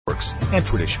facts and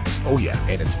traditions. Oh yeah,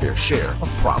 and its fair share of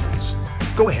problems.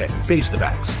 Go ahead and face the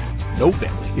facts. No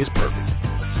family is perfect.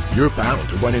 You're bound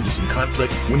to run into some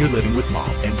conflict when you're living with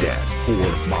mom and dad,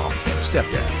 or mom and a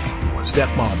stepdad, or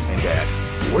stepmom and dad,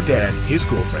 or dad, his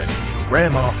girlfriend, your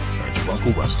grandma, and your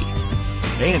Uncle Rusty.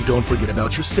 And don't forget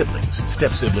about your siblings,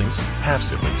 step-siblings,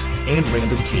 half-siblings, and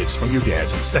random kids from your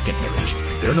dad's second marriage.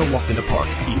 They're no walk in the park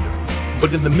either.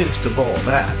 But in the midst of all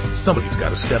that, somebody's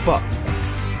got to step up.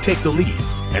 Take the lead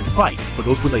and fight for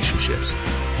those relationships.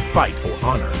 Fight for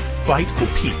honor. Fight for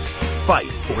peace. Fight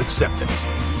for acceptance.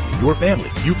 Your family,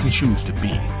 you can choose to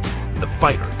be the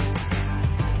fighter.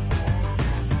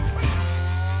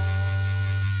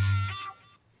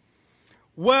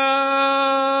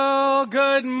 Well,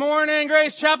 good morning,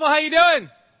 Grace Chapel. How you doing?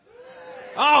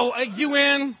 Oh, you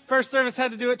win. First service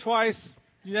had to do it twice.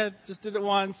 You just did it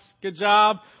once. Good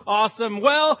job. Awesome.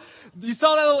 Well, you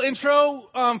saw that little intro.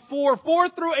 For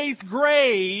 4th through 8th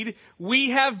grade,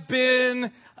 we have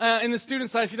been in the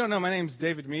student side. If you don't know, my name's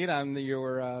David Mead. I'm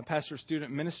your pastor of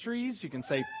student ministries. You can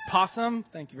say Possum.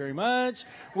 Thank you very much.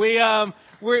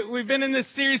 We've been in this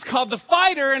series called The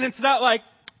Fighter, and it's not like,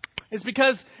 it's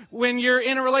because when you're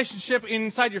in a relationship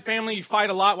inside your family, you fight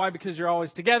a lot. Why? Because you're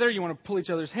always together. You want to pull each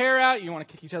other's hair out. You want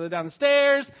to kick each other down the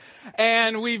stairs.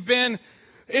 And we've been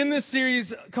in this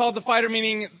series called The Fighter,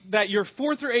 meaning that your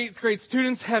 4th through 8th grade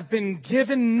students have been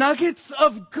given nuggets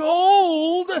of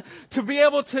gold to be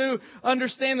able to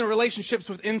understand the relationships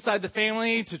with inside the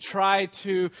family, to try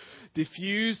to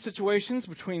diffuse situations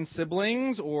between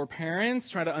siblings or parents,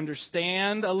 try to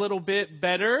understand a little bit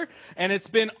better. And it's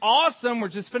been awesome. We're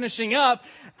just finishing up.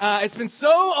 It's been so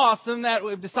awesome that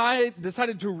we've decided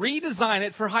to redesign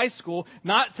it for high school.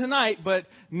 Not tonight, but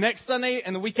next Sunday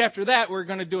and the week after that, we're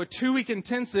going to do a 2-week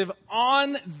intensive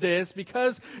on this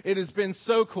because it has been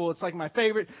so cool. It's like my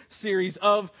favorite series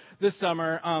of the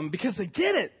summer because they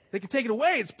get it. They can take it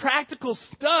away. It's practical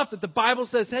stuff that the Bible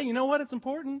says, hey, you know what? It's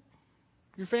important.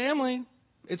 Your family.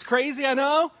 It's crazy, I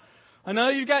know. I know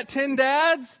you've got 10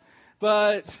 dads,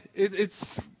 but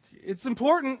it's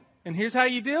important. And here's how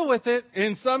you deal with it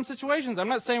in some situations. I'm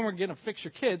not saying we're going to fix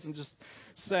your kids. I'm just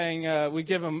saying we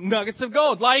give them nuggets of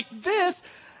gold. Like this,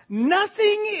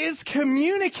 nothing is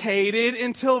communicated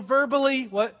until verbally,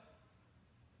 what?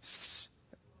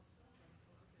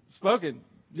 Spoken.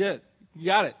 Yeah, you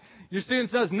got it. Your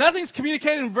students know this. Nothing's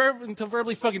communicated until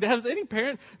verbally spoken. Has any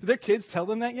parent, did their kids tell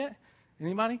them that yet?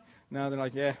 Anybody? No, they're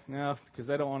like, yeah, no, because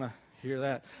they don't want to hear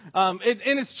that. And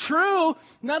it's true.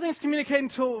 Nothing's communicated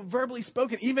until verbally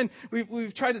spoken. Even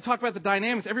we've tried to talk about the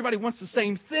dynamics. Everybody wants the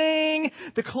same thing.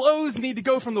 The clothes need to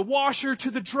go from the washer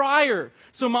to the dryer.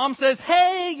 So mom says,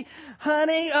 hey,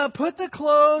 honey, put the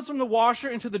clothes from the washer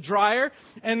into the dryer.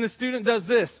 And the student does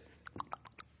this.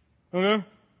 Okay.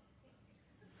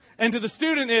 And to the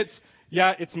student,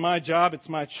 yeah, it's my job. It's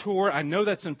my chore. I know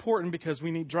that's important because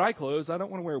we need dry clothes. I don't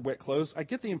want to wear wet clothes. I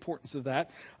get the importance of that.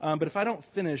 But if I don't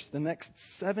finish the next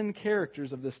 7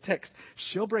 characters of this text,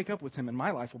 she'll break up with him and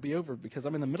my life will be over because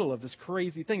I'm in the middle of this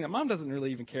crazy thing that mom doesn't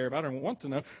really even care about or want to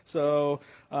know. So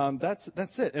that's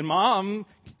it. And mom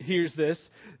hears this.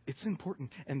 It's important.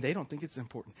 And they don't think it's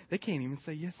important. They can't even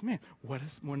say, yes, ma'am. What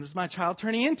is my child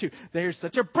turning into? They're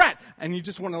such a brat. And you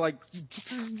just want to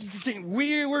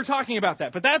we're talking about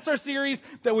that. But that's our series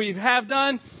that we have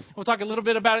done. We'll talk a little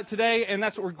bit about it today, and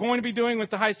that's what we're going to be doing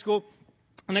with the high school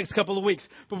the next couple of weeks.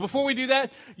 But before we do that,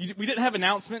 we didn't have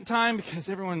announcement time because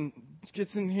everyone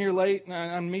gets in here late,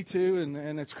 and me too,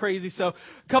 and it's crazy. So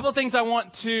a couple of things I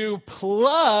want to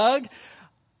plug.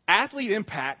 Athlete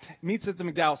Impact meets at the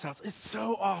McDowell's house. It's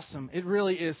so awesome. It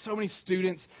really is. So many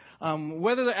students,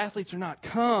 whether they're athletes or not,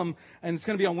 come, and it's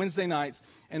going to be on Wednesday nights,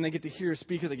 and they get to hear a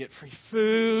speaker. They get free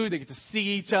food. They get to see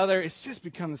each other. It's just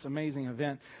become this amazing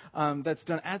event that's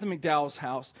done at the McDowell's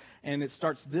house, and it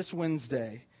starts this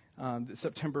Wednesday,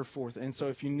 September 4th. And so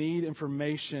if you need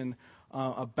information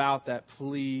about that,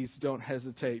 please don't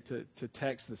hesitate to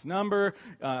text this number,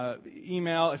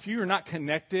 email. If you are not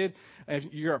connected,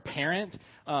 if you're a parent,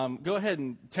 go ahead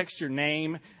and text your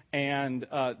name and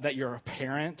that you're a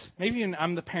parent. Maybe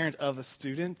I'm the parent of a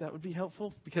student. That would be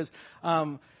helpful because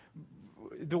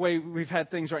the way we've had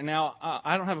things right now,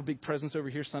 I don't have a big presence over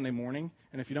here Sunday morning.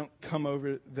 And if you don't come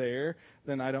over there,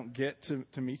 then I don't get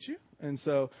to meet you. And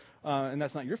so, and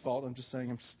that's not your fault. I'm just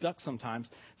saying I'm stuck sometimes.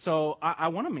 So I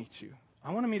want to meet you.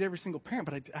 I want to meet every single parent,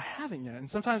 but I haven't yet. And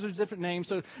sometimes there's different names.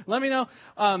 So let me know.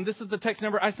 This is the text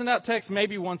number. I send out texts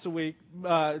maybe once a week,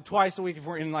 twice a week if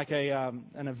we're in like an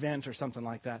event or something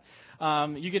like that.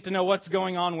 You get to know what's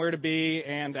going on, where to be,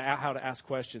 and how to ask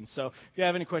questions. So if you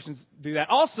have any questions, do that.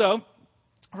 Also,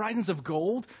 Horizons of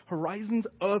Gold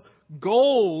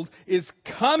Gold is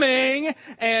coming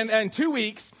and in 2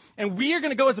 weeks. And we are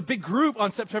going to go as a big group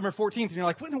on September 14th. And you're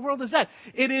like, what in the world is that?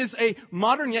 It is a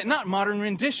modern, yet not modern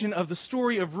rendition of the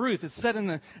story of Ruth. It's set in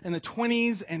the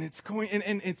 20s, and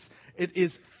it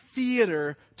is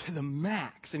theater to the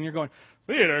max. And you're going,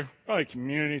 theater? Probably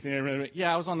community theater.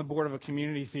 Yeah, I was on the board of a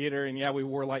community theater, and yeah, we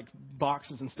wore like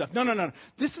boxes and stuff. No.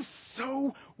 This is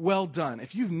so well done.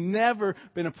 If you've never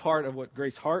been a part of what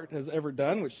Grace Hart has ever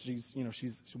done, which she's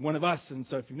one of us, and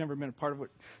so if you've never been a part of what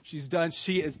she's done,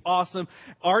 she is awesome.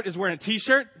 Art is wearing a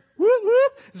T-shirt. Whoop,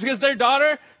 whoop. It's because their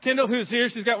daughter, Kendall, who's here,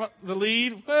 she's got the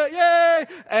lead. Yay!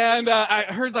 And I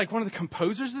heard like one of the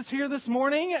composers is here this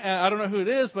morning. I don't know who it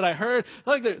is, but I heard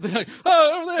like they're like,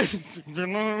 oh, over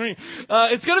there.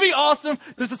 It's going to be awesome.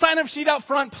 There's a sign-up sheet out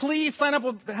front. Please sign up.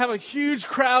 We'll have a huge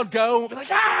crowd go. We'll be like,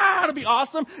 it'll be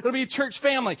awesome. It'll be a church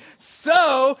family.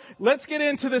 So let's get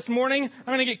into this morning. I'm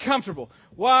going to get comfortable.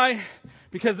 Why?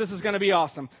 Because this is going to be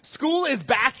awesome. School is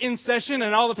back in session,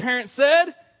 and all the parents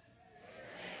said,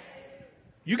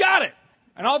 you got it.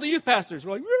 And all the youth pastors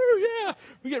were like, woo, yeah,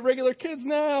 we get regular kids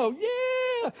now.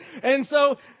 Yeah. And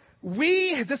so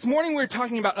this morning we're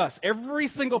talking about us. Every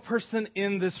single person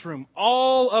in this room.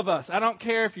 All of us. I don't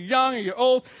care if you're young or you're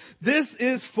old. This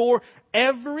is for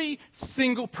every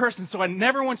single person. So I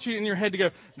never want you in your head to go,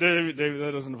 David,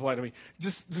 that doesn't apply to me.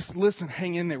 Just listen,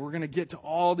 hang in there. We're going to get to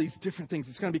all these different things.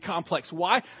 It's going to be complex.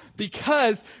 Why?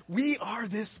 Because we are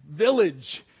this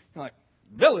village. You're like,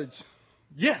 village?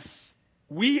 Yes.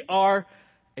 We are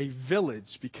a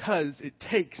village because it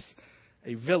takes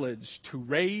a village to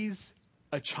raise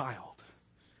a child.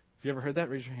 Have you ever heard that?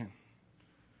 Raise your hand.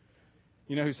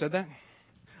 You know who said that?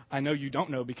 I know you don't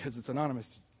know because it's anonymous.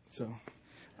 So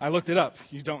I looked it up.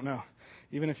 You don't know.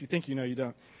 Even if you think you know, you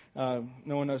don't.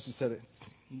 No one knows who said it.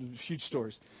 It's huge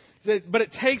stories. But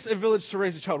it takes a village to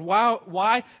raise a child.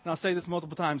 Why? And I'll say this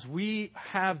multiple times. We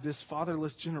have this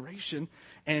fatherless generation,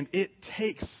 and it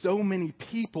takes so many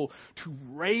people to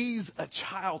raise a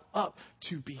child up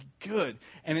to be good.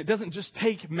 And it doesn't just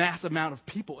take mass amount of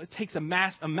people. It takes a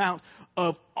mass amount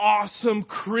of awesome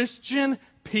Christian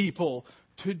people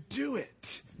to do it.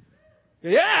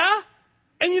 Yeah.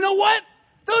 And you know what?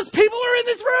 Those people are in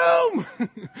this room.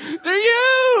 They're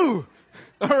you.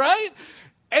 All right?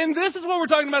 And this is what we're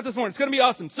talking about this morning. It's going to be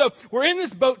awesome. So we're in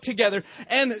this boat together.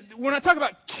 And when I talk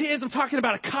about kids, I'm talking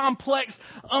about a complex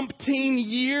umpteen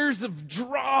years of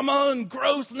drama and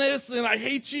grossness and I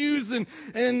hate yous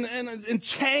and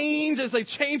change as they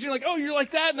change. You're like, oh, you're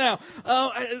like that now.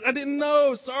 I didn't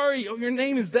know. Sorry. Oh, your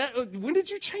name is that. When did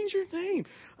you change your name?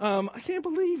 I can't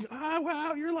believe.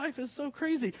 Wow, your life is so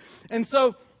crazy. And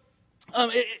so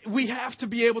we have to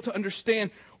be able to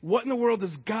understand what in the world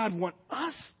does God want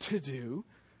us to do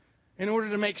in order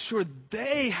to make sure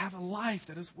they have a life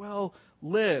that is well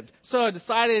lived. So I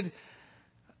decided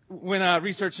when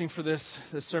researching for this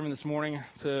sermon this morning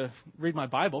to read my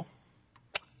Bible.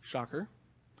 Shocker.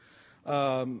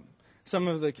 Some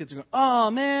of the kids are going,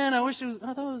 oh man, I thought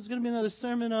it was going to be another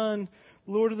sermon on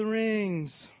Lord of the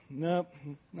Rings. Nope,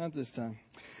 not this time.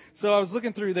 So I was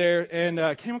looking through there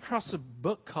and came across a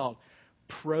book called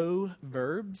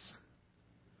Proverbs.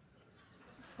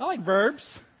 I like verbs.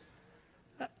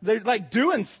 They're like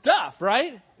doing stuff,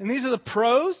 right? And these are the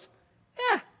pros.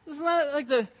 Yeah, this is not like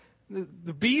the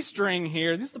B string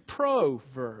here. These are the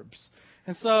Proverbs.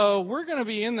 And so we're going to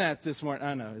be in that this morning.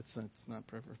 I know it's not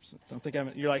Proverbs. Don't think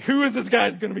you're like, who is this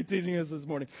guy going to be teaching us this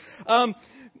morning?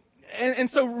 And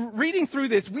so reading through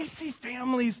this, we see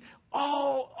families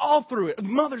all through it.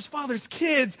 Mothers, fathers,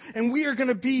 kids. And we are going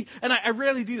to be, and I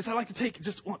rarely do this. I like to take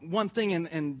just one thing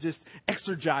and just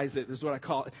exercise it is what I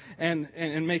call it. And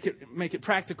make it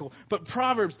practical. But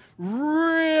Proverbs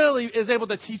really is able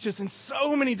to teach us in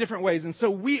so many different ways. And so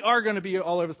we are going to be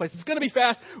all over the place. It's going to be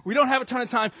fast. We don't have a ton of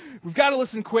time. We've got to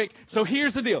listen quick. So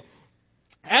here's the deal.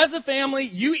 As a family,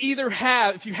 you either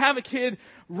have, if you have a kid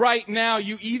right now,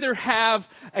 you either have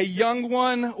a young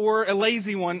one or a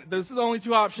lazy one. Those are the only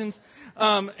two options.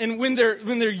 And when they're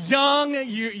young,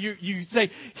 you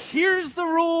say, here's the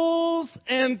rules,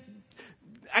 and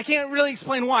I can't really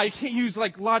explain why. You can't use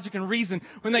like logic and reason.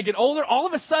 When they get older, all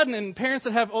of a sudden, and parents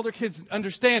that have older kids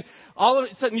understand, all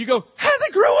of a sudden you go, how did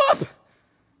they grow up?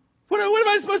 What am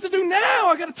I supposed to do now?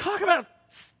 I got to talk about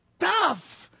stuff.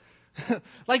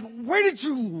 Like, where did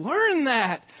you learn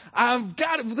that? I've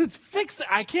got it. Let's fix it.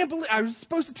 I can't believe I was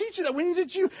supposed to teach you that. When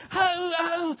did you?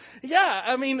 Yeah,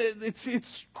 I mean,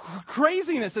 it's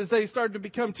craziness as they start to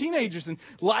become teenagers and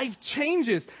life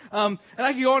changes. And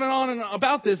I can go on and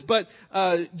about this, but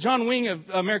John Wing of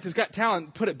America's Got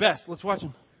Talent put it best. Let's watch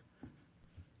him.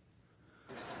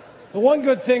 The one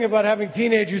good thing about having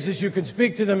teenagers is you can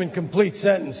speak to them in complete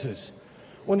sentences.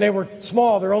 When they were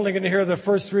small, they're only going to hear the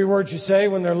first 3 words you say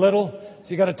when they're little.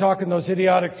 So you got to talk in those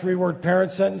idiotic 3-word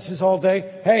parent sentences all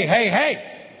day. Hey, hey, hey!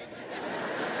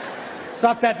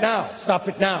 Stop that now. Stop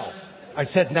it now. I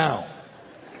said now.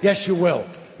 Yes, you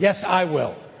will. Yes, I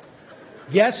will.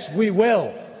 Yes, we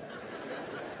will.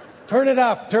 Turn it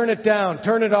up, turn it down,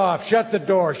 turn it off, shut the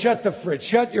door, shut the fridge,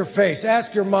 shut your face,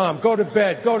 ask your mom, go to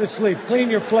bed, go to sleep, clean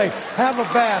your plate, have a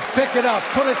bath, pick it up,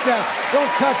 put it down, don't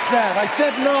touch that. I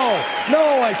said no.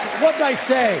 No, what did I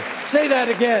say? Say that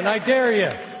again. I dare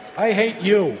you. I hate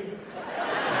you.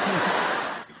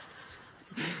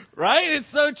 Right? It's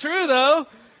so true, though.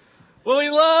 Well,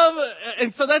 we love,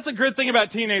 and so that's a good thing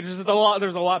about teenagers. There's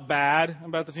a lot bad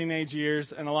about the teenage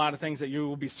years and a lot of things that you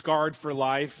will be scarred for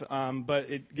life, but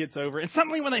it gets over. And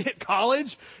suddenly when they hit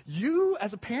college, you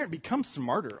as a parent become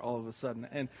smarter all of a sudden.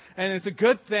 And it's a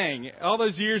good thing. All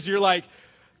those years you're like,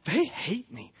 they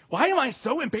hate me. Why am I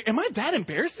so embarrassed? Am I that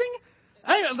embarrassing?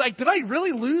 Did I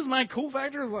really lose my cool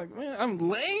factor? Like, man, I'm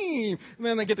lame. And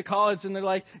then they get to college and they're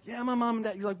like, yeah, my mom and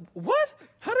dad. You're like, what?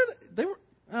 How did they were?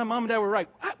 Mom and dad were right.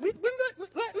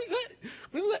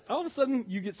 All of a sudden,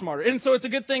 you get smarter. And so it's a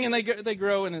good thing, and they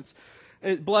grow, and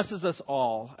it blesses us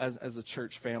all as a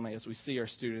church family as we see our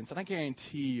students. And I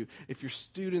guarantee you, if your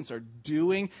students are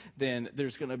doing, then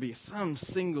there's going to be some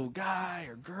single guy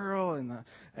or girl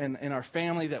in our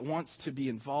family that wants to be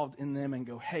involved in them and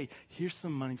go, hey, here's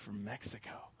some money from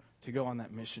Mexico to go on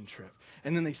that mission trip.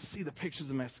 And then they see the pictures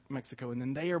of Mexico, and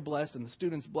then they are blessed, and the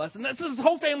student's blessed. And that's this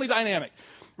whole family dynamic,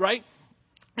 right?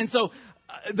 And so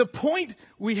the point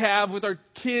we have with our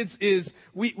kids is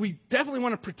we definitely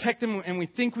want to protect them, and we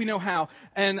think we know how.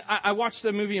 And I watched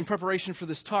a movie in preparation for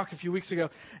this talk a few weeks ago,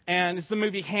 and it's the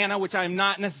movie Hannah, which I'm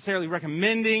not necessarily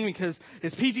recommending because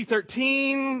it's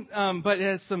PG-13, but it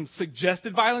has some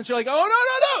suggested violence. You're like, oh,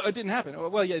 no, it didn't happen.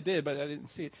 Well, yeah, it did, but I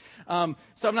didn't see it.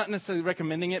 So I'm not necessarily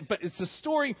recommending it, but it's a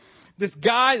story. This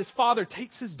father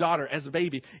takes his daughter as a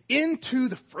baby into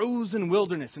the frozen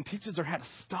wilderness and teaches her how to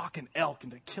stalk an elk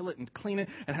and to kill it and clean it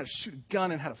and how to shoot a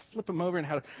gun and how to flip him over and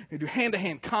how to do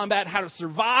hand-to-hand combat, how to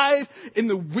survive in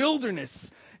the wilderness,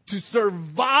 to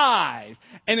survive,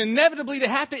 and inevitably to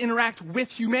have to interact with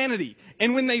humanity.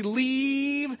 And when they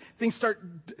leave, things start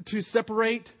to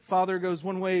separate. Father goes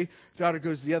one way, daughter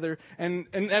goes the other, and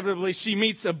inevitably she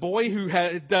meets a boy who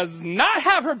does not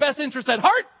have her best interest at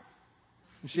heart.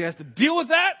 She has to deal with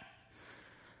that.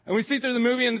 And we see through the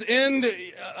movie, and at the end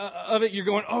of it, you're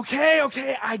going, okay,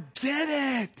 I get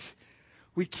it.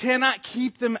 We cannot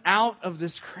keep them out of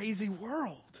this crazy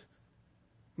world.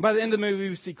 And by the end of the movie,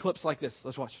 we see clips like this.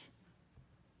 Let's watch.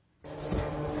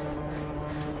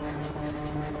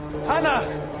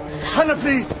 Hannah,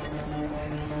 please.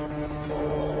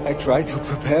 I tried to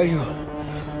prepare you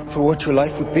for what your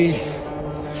life would be.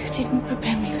 You didn't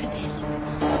prepare me for this.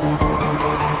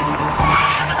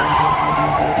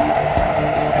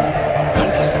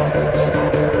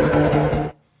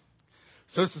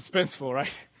 So suspenseful, right?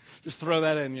 Just throw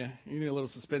that in you. You need a little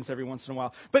suspense every once in a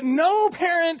while. But no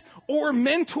parent or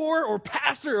mentor or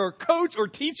pastor or coach or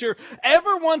teacher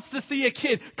ever wants to see a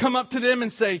kid come up to them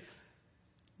and say,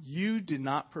 you did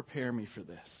not prepare me for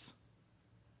this.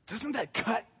 Doesn't that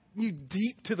cut you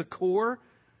deep to the core?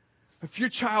 If your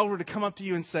child were to come up to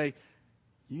you and say,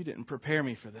 you didn't prepare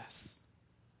me for this.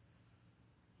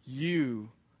 You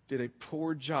did a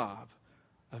poor job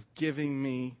of giving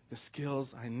me the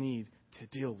skills I need to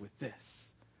deal with this.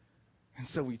 And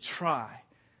so we try.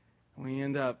 And we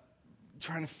end up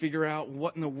trying to figure out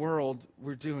what in the world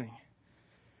we're doing.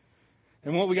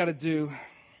 And what we got to do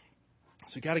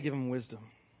is we got to give them wisdom.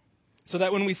 So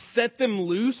that when we set them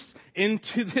loose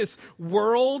into this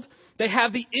world, they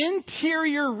have the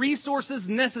interior resources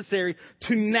necessary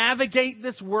to navigate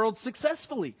this world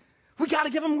successfully. We got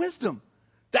to give them wisdom.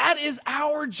 That is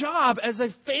our job as a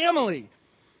family,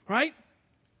 right?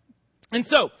 And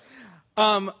so,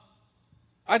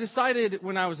 I decided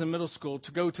when I was in middle school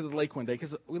to go to the lake one day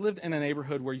because we lived in a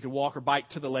neighborhood where you could walk or bike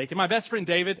to the lake. And my best friend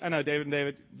David, I know David,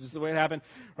 this is the way it happened,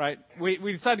 right? We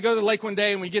decided to go to the lake one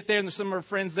day, and we get there, and there's some of our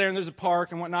friends there, and there's a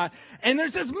park and whatnot. And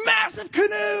there's this massive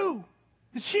canoe,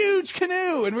 this huge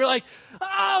canoe. And we're like,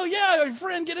 oh, yeah, our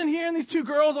friend, get in here. And these two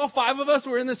girls, all 5 of us,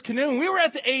 were in this canoe. And we were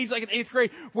at the age, like in 8th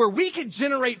grade, where we could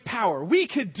generate power. We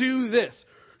could do this.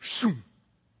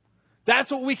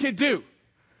 That's what we could do.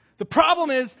 The problem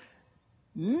is,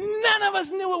 none of us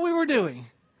knew what we were doing.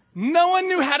 No one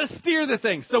knew how to steer the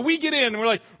thing. So we get in and we're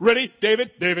like, ready,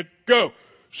 David, go.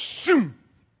 Shoom,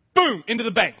 boom, into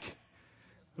the bank.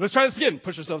 Let's try this again.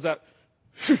 Push ourselves out.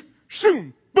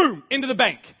 Shoom, boom, into the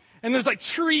bank. And there's like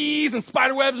trees and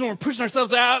spider webs, and we're pushing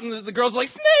ourselves out, and the girls are like,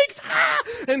 snakes! Ah!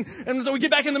 And so we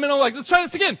get back in the middle, like, let's try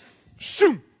this again.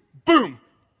 Shoom! Boom!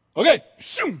 Okay,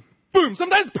 shoom! Boom!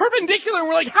 Sometimes perpendicular, and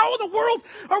we're like, how in the world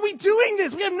are we doing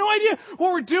this? We have no idea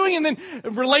what we're doing. And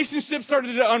then relationships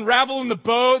started to unravel in the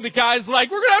boat. The guy's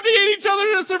like, we're going to have to eat each other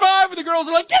to survive. And the girls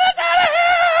are like, get us out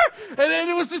of here! And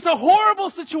it was just a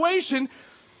horrible situation.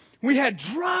 We had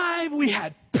drive, we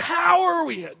had power,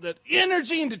 we had the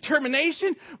energy and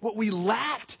determination. What we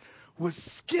lacked was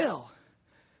skill.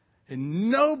 And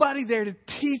nobody there to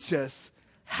teach us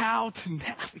how to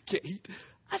navigate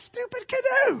a stupid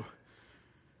canoe.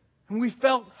 And we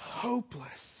felt hopeless.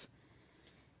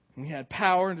 We had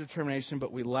power and determination,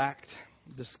 but we lacked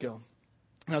the skill.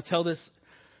 And I'll tell this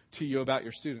to you about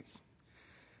your students.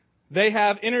 They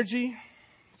have energy,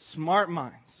 smart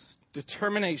minds,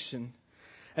 determination,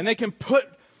 and they can put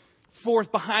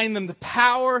forth behind them the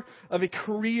power of a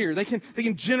career. They can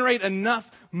generate enough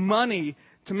money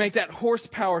to make that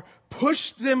horsepower push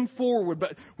them forward.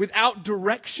 But without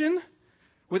direction,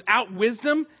 without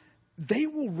wisdom, they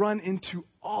will run into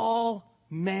all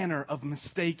manner of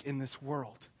mistake in this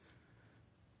world.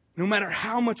 No matter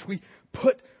how much we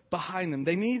put behind them,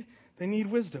 they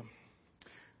need wisdom.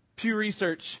 Pew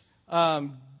Research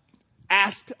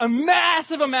asked a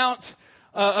massive amount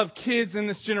of kids in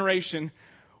this generation,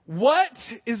 what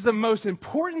is the most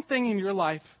important thing in your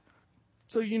life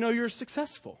so you know you're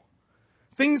successful?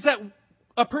 Things that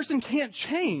a person can't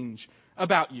change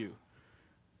about you.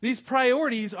 These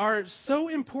priorities are so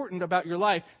important about your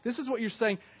life. This is what you're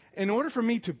saying. In order for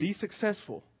me to be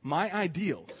successful, my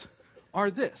ideals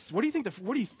are this. What do you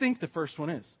think the first one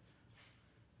is?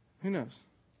 Who knows?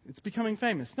 It's becoming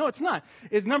famous. No, it's not.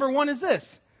 It's number one is this.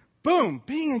 Boom,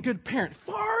 being a good parent.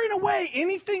 Far and away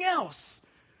anything else.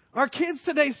 Our kids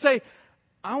today say,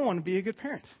 I want to be a good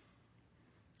parent.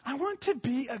 I want to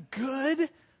be a good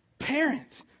parent.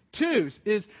 Two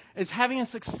is having a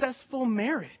successful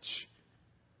marriage.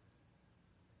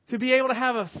 To be able to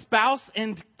have a spouse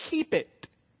and keep it.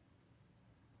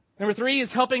 Number three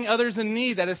is helping others in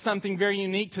need. That is something very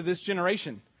unique to this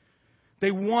generation.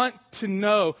 They want to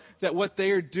know that what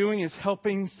they are doing is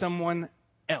helping someone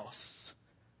else.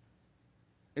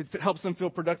 It helps them feel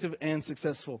productive and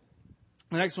successful.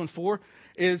 The next one, 4,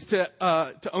 is to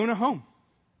own a home.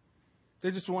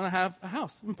 They just want to have a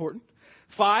house. Important.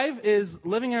 5 is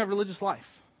living a religious life.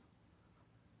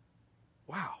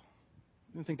 Wow.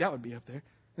 I didn't think that would be up there.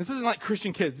 This isn't like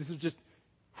Christian kids. This is just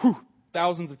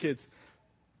thousands of kids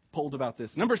polled about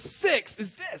this. Number 6 is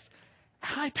this.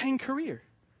 High-paying career.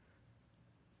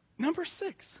 Number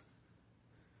 6.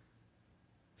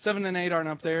 7 and 8 aren't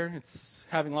up there. It's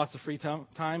having lots of free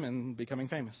time and becoming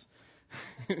famous.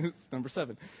 It's number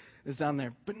 7 is down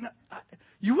there. But no,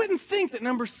 you wouldn't think that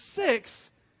number 6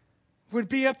 would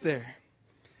be up there.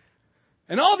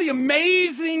 And all the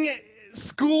amazing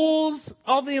schools,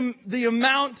 all the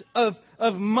amount of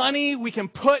money we can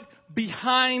put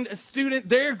behind a student,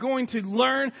 they're going to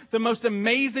learn the most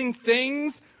amazing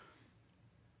things.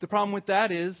 The problem with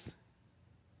that is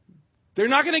they're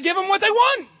not going to give them what they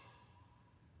want.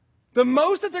 The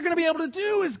most that they're going to be able to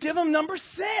do is give them number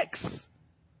 6.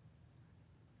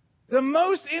 The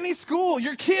most any school,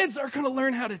 your kids are going to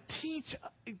learn how to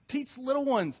teach little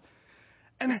ones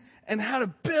and how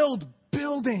to build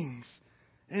buildings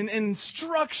and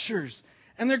structures.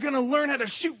 And they're going to learn how to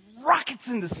shoot rockets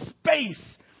into space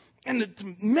and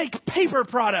to make paper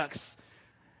products.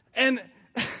 And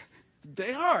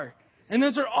they are. And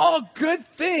those are all good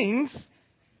things.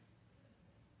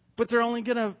 But they're only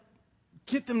going to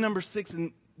get them number 6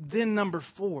 and then number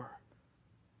 4.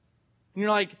 And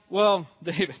you're like, well,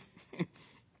 David,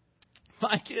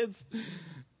 my kids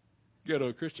go to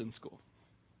a Christian school.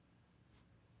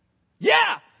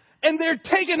 Yeah! And they're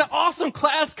taking an awesome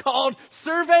class called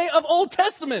Survey of Old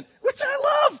Testament, which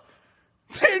I love.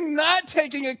 They're not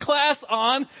taking a class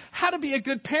on how to be a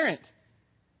good parent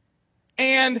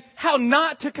and how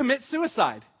not to commit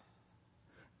suicide.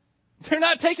 They're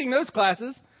not taking those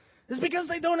classes. It's because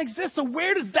they don't exist. So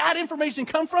where does that information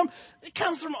come from? It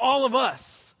comes from all of us.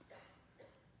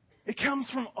 It comes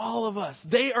from all of us.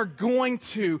 They are going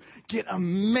to get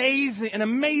an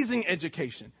amazing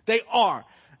education. They are.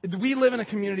 We live in a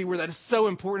community where that is so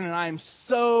important, and I am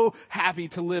so happy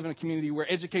to live in a community where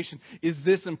education is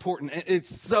this important. It's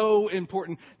so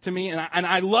important to me, and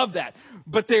I love that.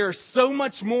 But there is so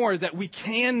much more that we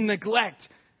can neglect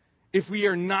if we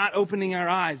are not opening our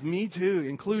eyes. Me too,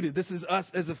 included. This is us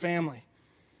as a family.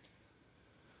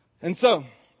 And so,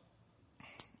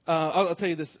 I'll tell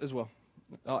you this as well.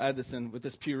 I'll add this in with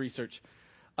this Pew Research.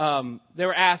 They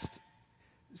were asked,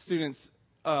 students,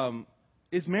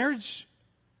 is marriage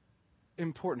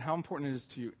important, how important it is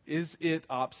to you. Is it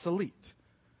obsolete?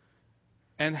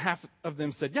 And half of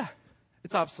them said, yeah,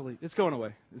 it's obsolete. It's going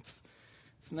away.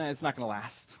 It's not going to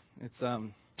last.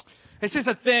 It's just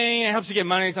a thing. It helps you get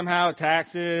money somehow,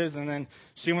 taxes, and then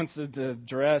she wants to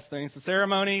dress things. It's a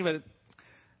ceremony, but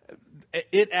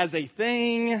it as a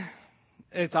thing,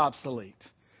 it's obsolete.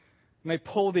 And they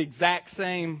pulled the exact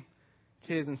same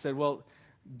kids and said, well,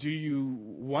 do you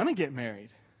want to get married?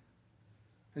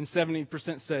 And 70%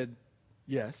 said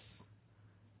yes.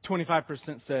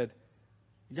 25% said,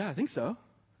 yeah, I think so.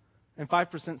 And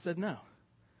 5% said no.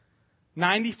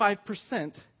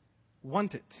 95%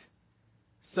 want it.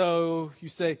 So you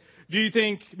say, do you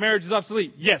think marriage is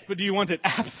obsolete? Yes, but do you want it?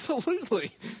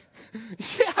 Absolutely.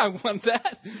 Yeah, I want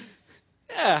that.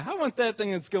 Yeah, I want that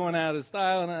thing that's going out of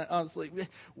style and obsolete.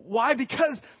 Why?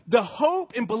 Because the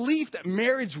hope and belief that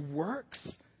marriage works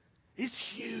is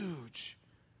huge.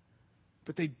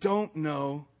 But they don't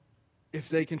know if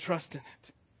they can trust in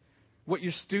it. What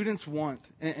your students want,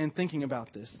 and thinking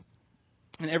about this,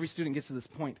 and every student gets to this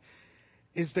point,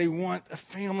 is they want a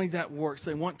family that works.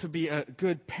 They want to be a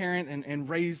good parent and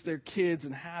raise their kids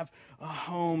and have a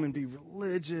home and be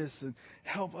religious and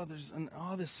help others and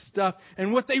all this stuff.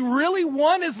 And what they really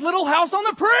want is Little House on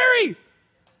the Prairie.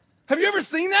 Have you ever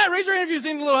seen that? Raise your hand if you've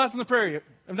seen Little House on the Prairie.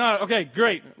 If not, okay,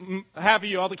 great. Happy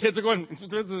you. All the kids are going,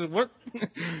 what?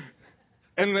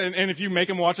 And if you make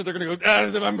them watch it, they're going to go,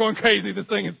 I'm going crazy. This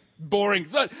thing is boring.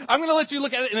 But I'm going to let you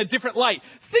look at it in a different light.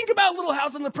 Think about Little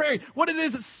House on the Prairie. What it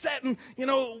is, it's set in,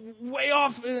 way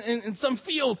off in some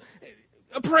field,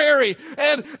 a prairie.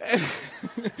 And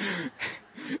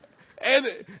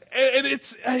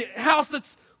it's a house that's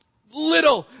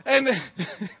little. And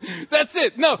that's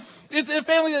it. No, it's a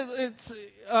family that it's,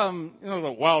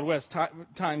 the Wild West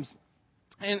times.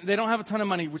 And they don't have a ton of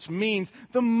money, which means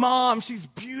the mom, she's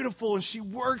beautiful and she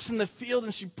works in the field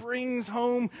and she brings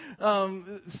home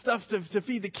stuff to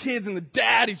feed the kids. And the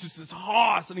dad, he's just this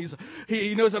hoss and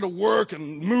he knows how to work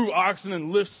and move oxen and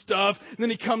lift stuff. And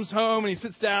then he comes home and he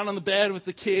sits down on the bed with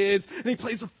the kids and he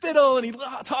plays a fiddle and he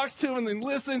talks to them and then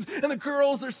listens. And the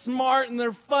girls, they're smart and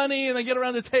they're funny and they get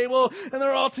around the table and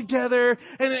they're all together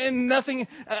and nothing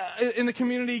in the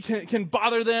community can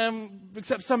bother them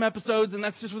except some episodes, and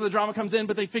that's just where the drama comes in.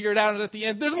 But they figure it out, and at the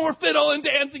end, there's more fiddle and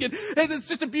dancing, and it's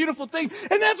just a beautiful thing.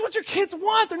 And that's what your kids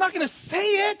want. They're not going to say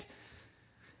it.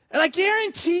 And I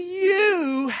guarantee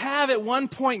you have at one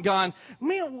point gone,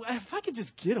 man, if I could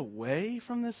just get away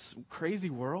from this crazy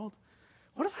world,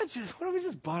 what if we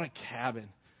just bought a cabin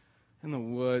in the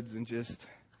woods and just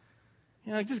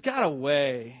got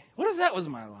away? What if that was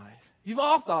my life? You've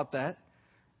all thought that.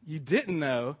 You didn't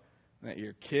know that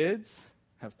your kids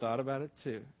have thought about it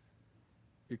too.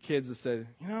 Your kids have said,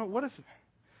 what if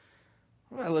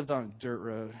I lived on a dirt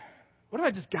road? What if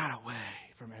I just got away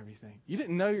from everything? You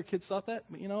didn't know your kids thought that,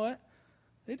 but you know what?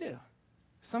 They do.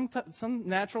 Some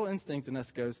natural instinct in us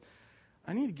goes,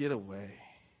 I need to get away.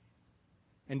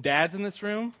 And dads in this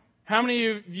room, how many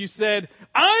of you said,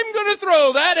 I'm going to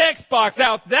throw that Xbox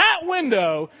out that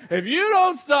window if you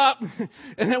don't stop?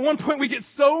 And at one point we get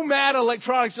so mad at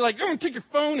electronics, you're like, I'm going to take your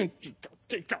phone and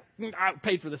I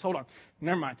paid for this. Hold on.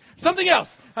 Never mind. Something else.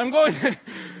 I'm going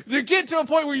to get to a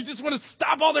point where you just want to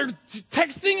stop all their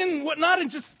texting and whatnot and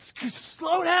just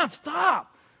slow down. Stop.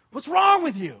 What's wrong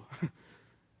with you?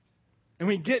 And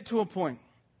we get to a point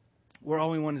where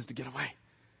all we want is to get away.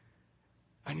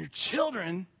 And your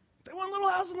children, they want a Little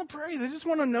House on the Prairie. They just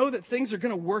want to know that things are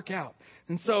going to work out.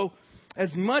 And so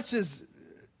as much as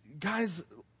guys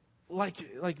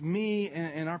like me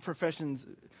and our professions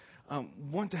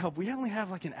want to help, we only have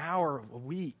like an hour a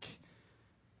week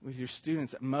with your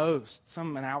students at most,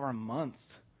 some an hour a month.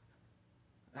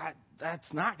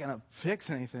 That's not going to fix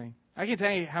anything. I can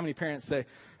tell you how many parents say,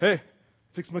 hey,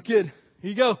 fix my kid. Here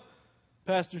you go,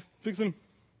 Pastor. Fix him.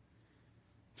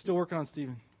 Still working on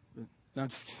Stephen. But, no, I'm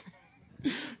just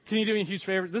kidding. Can you do me a huge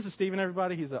favor? This is Stephen,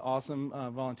 everybody. He's an awesome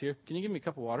volunteer. Can you give me a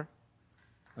cup of water?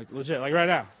 Like legit, like right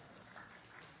now.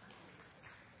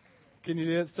 Can you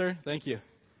do that, sir? Thank you.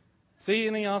 See,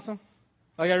 anything awesome?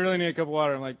 Like I really need a cup of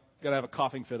water. I'm like, gotta have a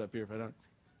coughing fit up here if I don't.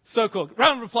 So cool.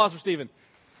 Round of applause for Stephen.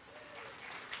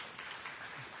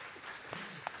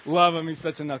 Love him. He's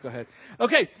such a knucklehead.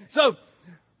 Okay, so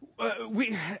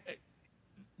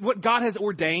what God has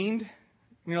ordained.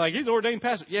 And you're like, he's ordained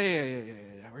pastor. Yeah.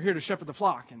 We're here to shepherd the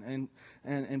flock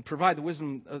and provide the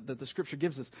wisdom that the Scripture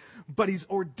gives us. But he's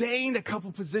ordained a couple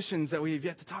positions that we have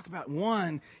yet to talk about.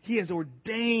 One, he has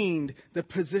ordained the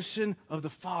position of the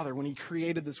Father when he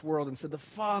created this world and said the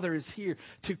Father is here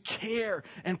to care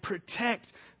and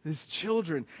protect his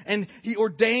children. And he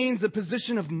ordains the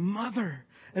position of mother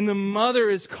And the mother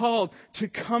is called to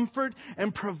comfort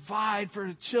and provide for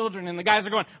her children. And the guys are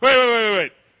going,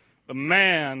 wait. The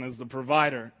man is the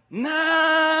provider.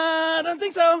 Nah, I don't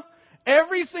think so.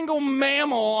 Every single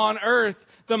mammal on earth,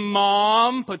 the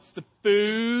mom puts the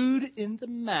food in the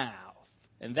mouth.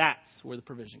 And that's where the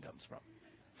provision comes from.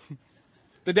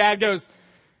 The dad goes,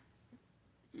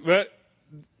 what?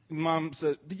 Mom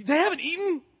said, they haven't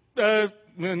eaten?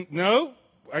 No,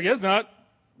 I guess not.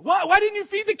 Why didn't you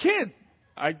feed the kids?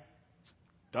 I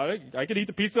thought I could eat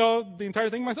the pizza, the entire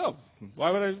thing myself.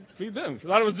 Why would I feed them? I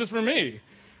thought it was just for me.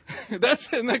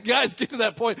 And the guys get to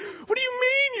that point. What do you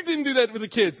mean you didn't do that with the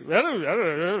kids? I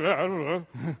don't know.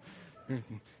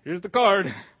 Here's the card.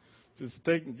 Just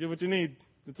get what you need.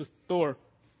 It's a store.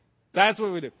 That's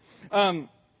what we do.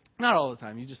 Not all the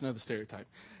time. You just know the stereotype.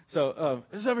 So,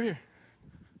 this is over here.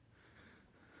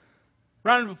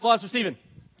 Round of applause for Stephen.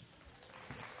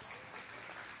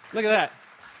 Look at that.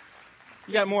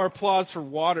 You got more applause for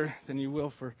water than you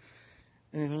will for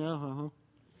anything else. Uh-huh.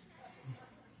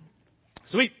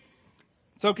 Sweet.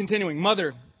 So continuing,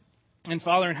 mother and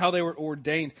father and how they were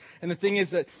ordained. And the thing is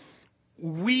that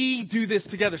we do this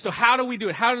together. So how do we do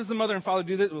it? How does the mother and father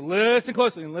do this? Well, listen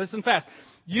closely and listen fast.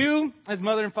 You, as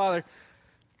mother and father,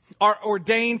 are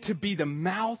ordained to be the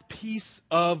mouthpiece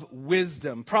of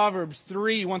wisdom. Proverbs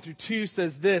 3:1-2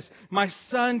 says this, my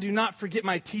son, do not forget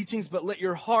my teachings, but let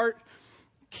your heart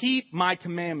keep my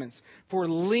commandments. For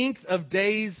length of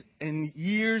days and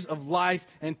years of life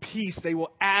and peace they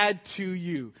will add to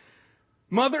you.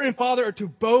 Mother and father are to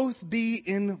both be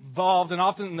involved, and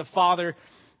often the father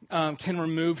can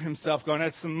remove himself, going,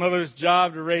 that's the mother's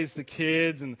job to raise the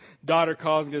kids, and daughter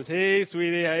calls and goes, hey,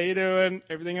 sweetie, how you doing?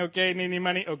 Everything okay? Need any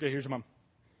money? Okay, here's your mom.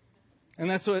 And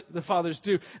that's what the fathers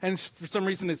do. And for some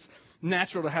reason, it's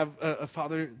natural to have a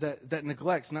father that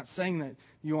neglects. Not saying that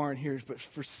you aren't here, but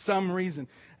for some reason,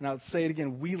 and I'll say it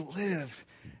again, we live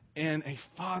in a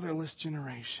fatherless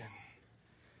generation.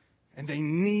 And they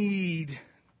need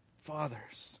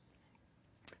fathers.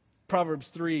 Proverbs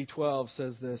 3:12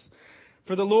 says this,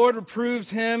 for the Lord reproves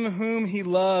him whom he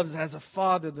loves as a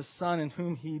father, the son in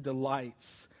whom he delights.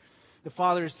 The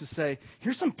father is to say,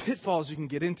 here's some pitfalls you can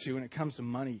get into when it comes to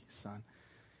money, son.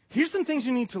 Here's some things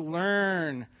you need to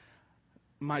learn,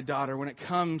 my daughter, when it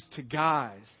comes to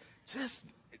guys. Just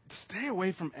stay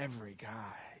away from every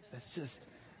guy. That's just,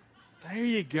 there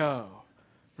you go.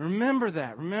 Remember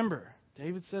that. Remember,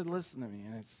 David said, listen to me.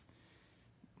 And it's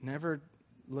never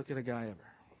look at a guy ever.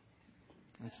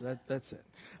 That's it.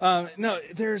 No,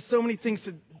 there are so many things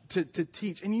to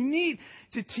teach. And you need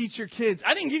to teach your kids.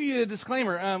 I didn't give you a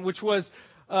disclaimer, which was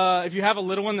if you have a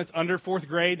little one that's under 4th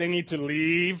grade, they need to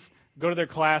leave, go to their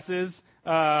classes.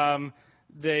 Unless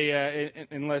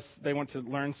they want to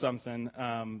learn something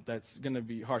that's going to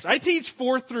be harsh. I teach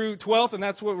 4th through 12th, and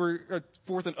that's what we're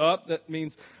 4th and up. That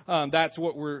means that's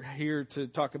what we're here to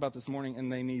talk about this morning,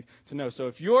 and they need to know. So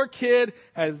if your kid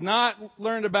has not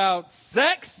learned about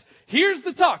sex, here's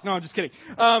the talk. No, I'm just kidding.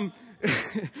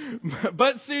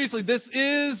 But seriously, this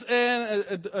is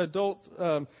an adult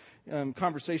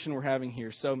conversation we're having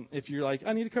here. So if you're like,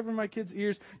 I need to cover my kids'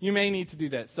 ears, you may need to do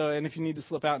that. So, and if you need to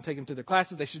slip out and take them to their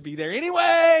classes, they should be there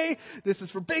anyway. This is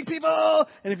for big people.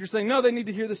 And if you're saying, no, they need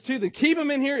to hear this too, then keep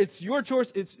them in here. It's your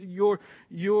choice. It's your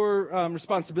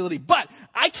responsibility. But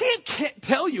I can't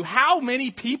tell you how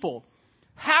many people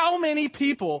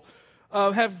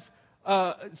have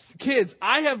kids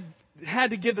I have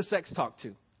had to give the sex talk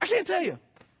to. I can't tell you.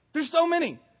 There's so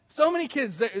many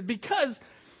kids that, because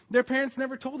their parents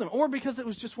never told them, or because it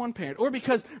was just one parent, or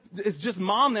because it's just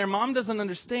mom there. Mom doesn't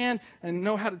understand and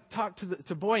know how to talk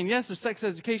to boy. And yes, there's sex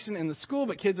education in the school,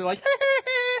 but kids are like,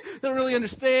 they don't really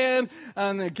understand,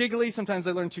 and they're giggly. Sometimes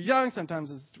they learn too young,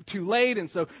 sometimes it's too late.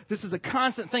 And so this is a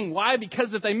constant thing. Why?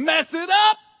 Because if they mess it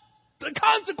up, the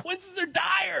consequences are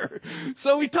dire.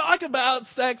 So we talk about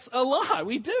sex a lot.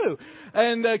 We do.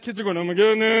 And kids are going, oh my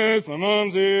goodness, my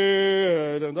mom's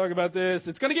here. Don't talk about this.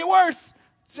 It's going to get worse.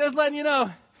 Just letting you know.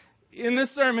 In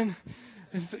this sermon,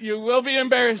 you will be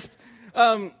embarrassed.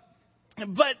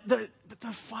 But the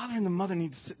father and the mother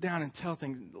need to sit down and tell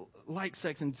things like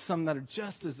sex and some that are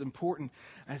just as important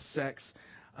as sex.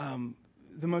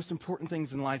 The most important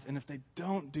things in life. And if they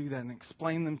don't do that and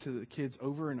explain them to the kids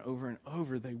over and over and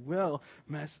over, they will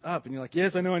mess up. And you're like,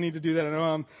 yes, I know I need to do that. I know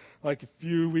I'm like a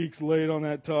few weeks late on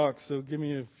that talk. So give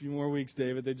me a few more weeks,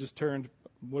 David. They just turned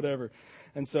whatever.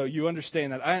 And so you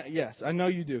understand that. Yes, I know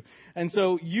you do. And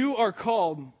so you are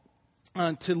called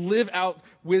to live out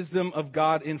wisdom of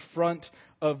God in front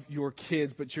of your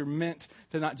kids, but you're meant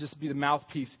to not just be the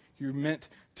mouthpiece. You're meant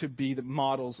to be the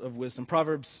models of wisdom.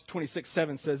 Proverbs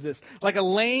 26:7 says this: like a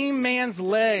lame man's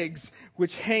legs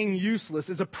which hang useless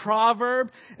is a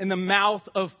proverb in the mouth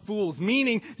of fools.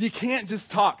 Meaning, you can't just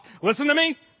talk. Listen to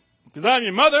me, because I'm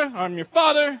your mother, I'm your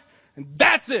father, and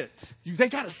that's it. They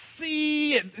got to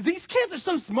see it. These kids are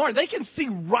so smart. They can see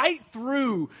right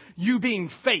through you being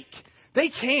fake. They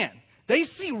can. They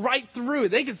see right through it.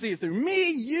 They can see it through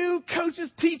me, you,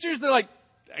 coaches, teachers. They're like,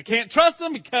 I can't trust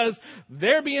them because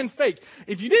they're being fake.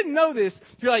 If you didn't know this,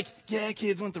 you're like, yeah,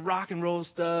 kids want the rock and roll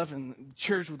stuff and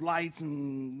church with lights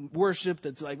and worship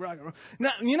that's like rock and roll.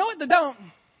 Now, you know what? They don't.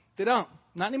 They don't.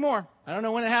 Not anymore. I don't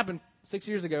know when it happened. 6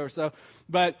 years ago or so.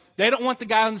 But they don't want the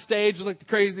guy on the stage with like the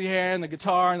crazy hair and the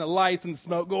guitar and the lights and the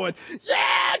smoke going,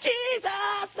 yeah, Jesus,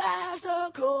 that's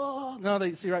so cool. No,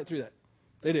 they see right through that.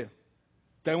 They do.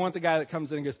 They want the guy that comes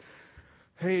in and goes,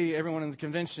 hey, everyone in the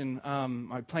convention,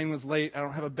 my plane was late. I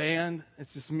don't have a band.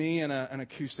 It's just me and an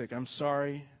acoustic. I'm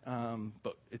sorry,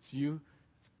 but it's you,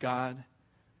 it's God,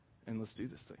 and let's do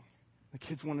this thing. The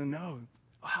kids want to know,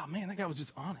 wow, man, that guy was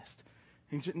just honest.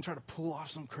 He didn't try to pull off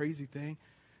some crazy thing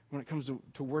when it comes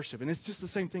to worship. And it's just the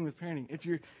same thing with parenting. If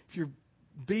you're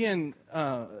being,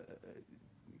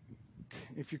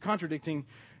 if you're contradicting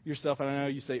yourself, and I know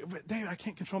you say, but David, I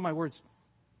can't control my words.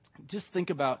 Just think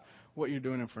about what you're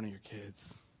doing in front of your kids.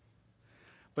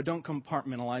 But don't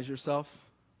compartmentalize yourself.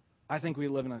 I think we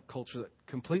live in a culture that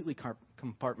completely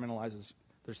compartmentalizes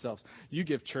themselves. You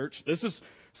give church. This is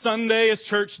Sunday is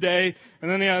church day.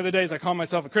 And then the other days I call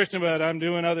myself a Christian, but I'm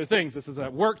doing other things. This is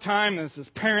at work time. This is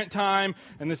parent time.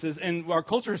 And our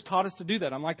culture has taught us to do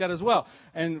that. I'm like that as well.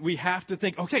 And we have to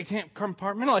think, okay, can't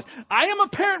compartmentalize. I am a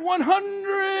parent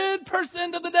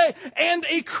 100% of the day and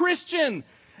a Christian.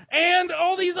 And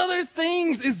all these other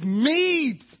things is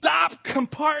me. Stop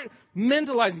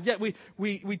compartmentalizing. Yet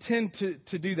we tend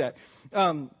to do that.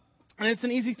 And it's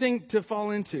an easy thing to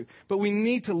fall into. But we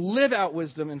need to live out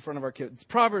wisdom in front of our kids.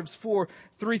 Proverbs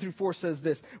 4:3-4 says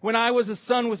this: when I was a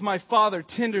son with my father,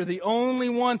 tender, the only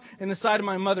one in the side of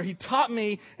my mother, he taught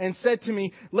me and said to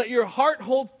me, let your heart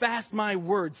hold fast my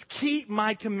words. Keep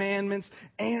my commandments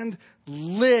and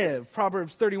live.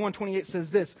 Proverbs 31:28 says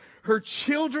this: her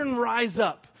children rise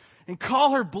up and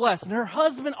call her blessed, and her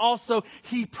husband also,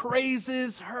 he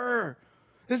praises her.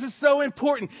 This is so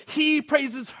important. He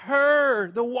praises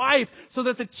her, the wife, so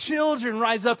that the children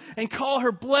rise up and call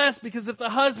her blessed, because if the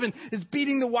husband is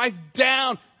beating the wife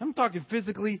down, I'm talking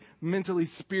physically, mentally,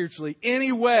 spiritually,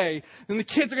 anyway, then the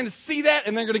kids are going to see that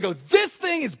and they're going to go, this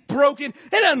thing is broken.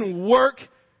 It doesn't work.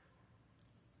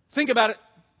 Think about it.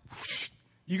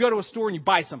 You go to a store and you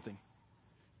buy something.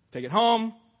 Take it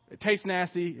home. It tastes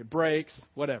nasty. It breaks.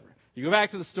 Whatever. You go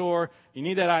back to the store. You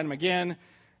need that item again.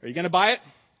 Are you going to buy it?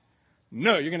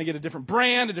 No. You're going to get a different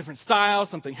brand, a different style,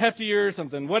 something heftier,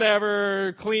 something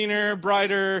whatever, cleaner,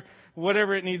 brighter,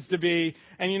 whatever it needs to be.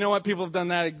 And you know what? People have done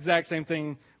that exact same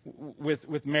thing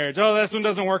with marriage. Oh, this one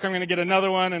doesn't work. I'm going to get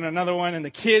another one and another one. And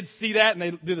the kids see that and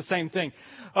they do the same thing.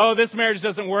 Oh, this marriage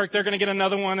doesn't work. They're going to get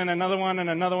another one and another one and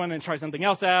another one and try something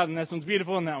else out. And this one's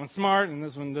beautiful and that one's smart and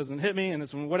this one doesn't hit me and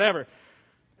this one whatever.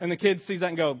 And the kid sees that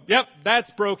and go, yep, that's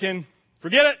broken.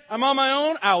 Forget it. I'm on my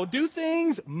own. I'll do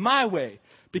things my way,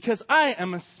 because I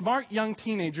am a smart young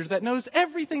teenager that knows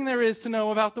everything there is to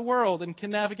know about the world and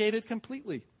can navigate it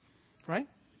completely. Right?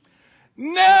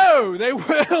 No, they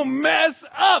will mess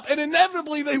up, and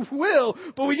inevitably they will,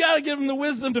 but we got to give them the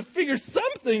wisdom to figure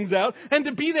some things out and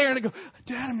to be there and to go,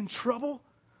 Dad, I'm in trouble.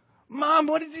 Mom,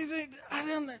 what did you think? I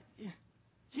don't know.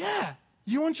 Yeah.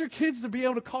 You want your kids to be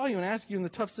able to call you and ask you in the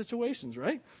tough situations,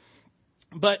 right?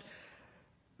 But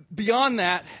beyond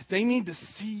that, they need to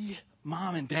see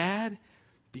Mom and Dad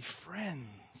be friends.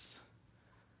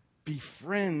 Be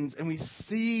friends. And we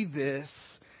see this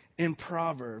in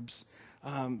Proverbs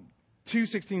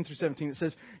 2:16-17. It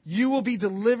says, you will be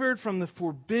delivered from the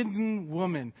forbidden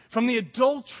woman, from the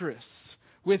adulteress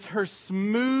with her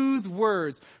smooth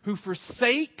words, who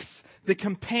forsakes the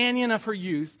companion of her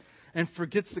youth and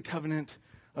forgets the covenant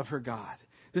of her God.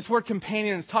 This word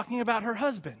companion is talking about her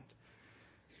husband.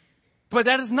 But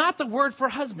that is not the word for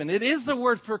husband. It is the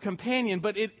word for companion,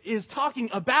 but it is talking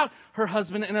about her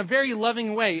husband in a very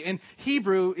loving way. In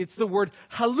Hebrew, it's the word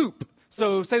halup.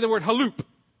 So say the word halup.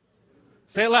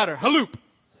 Say it louder. Halup.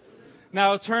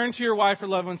 Now turn to your wife or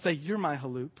loved one and say, you're my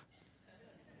halup.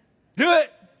 Do it.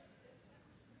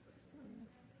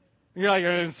 You're like,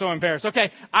 I'm so embarrassed.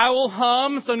 Okay, I will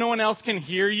hum so no one else can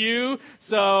hear you.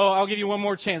 So I'll give you one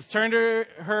more chance. Turn to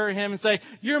him, and say,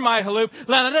 you're my halup.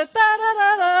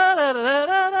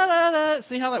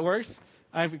 See how that works?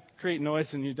 I create noise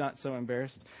and you're not so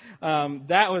embarrassed.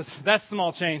 That's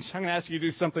small change. I'm going to ask you to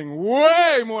do something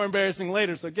way more embarrassing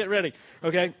later, so get ready,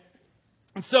 okay?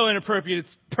 It's so inappropriate,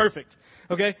 it's perfect,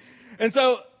 okay? And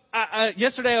so,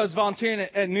 yesterday I was volunteering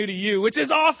at New to You, which is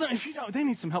awesome. If you don't, they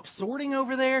need some help sorting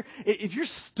over there. If you're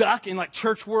stuck in like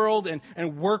church world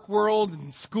and work world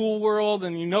and school world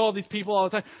and you know all these people all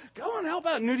the time, go and help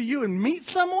out New to You and meet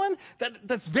someone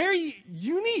that's very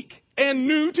unique and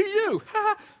new to you.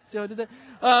 See how I did that?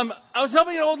 I was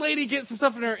helping an old lady get some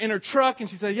stuff in her truck, and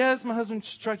she said, "Yeah, it's my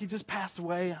husband's truck. He just passed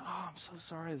away." Oh, I'm so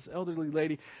sorry, this elderly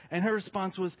lady. And her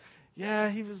response was, "Yeah,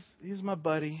 he was my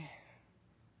buddy."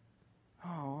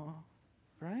 Oh,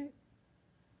 right?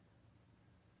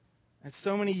 At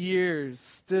so many years,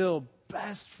 still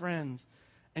best friends,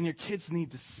 and your kids need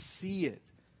to see it.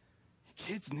 Your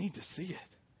kids need to see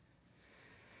it.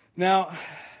 Now,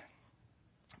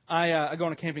 I go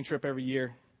on a camping trip every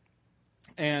year,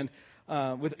 and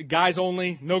with guys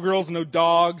only, no girls, no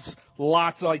dogs,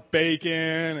 lots of like bacon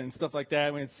and stuff like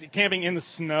that. When it's camping in the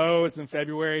snow, it's in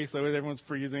February, so everyone's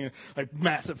freezing, like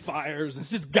massive fires. It's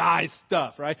just guy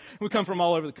stuff, right? We come from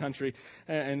all over the country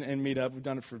and meet up. We've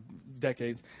done it for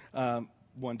decades,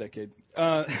 1 decade.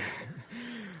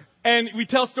 And we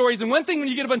tell stories. And one thing when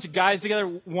you get a bunch of guys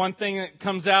together, one thing that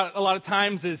comes out a lot of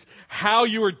times is how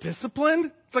you were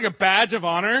disciplined. It's like a badge of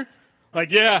honor.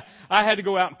 Like, yeah, I had to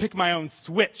go out and pick my own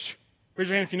switch. Raise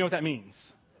your hand if you know what that means.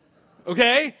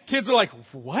 Okay? Kids are like,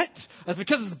 what? That's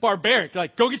because it's barbaric.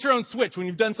 Like, go get your own switch when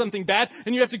you've done something bad,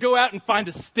 and you have to go out and find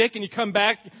a stick, and you come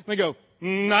back, and they go,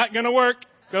 not gonna work.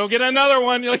 Go get another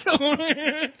one. You're like,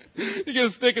 you get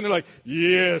a stick, and they're like,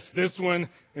 yes, this one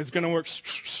is gonna work.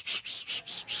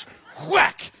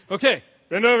 Whack! Okay,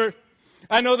 bend over.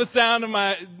 I know the sound of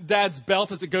my dad's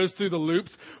belt as it goes through the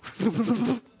loops.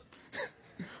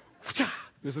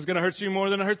 This is gonna hurt you more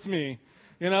than it hurts me.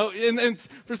 You know, and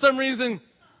for some reason,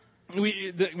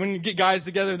 when you get guys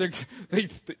together,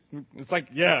 it's like,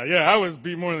 yeah, I was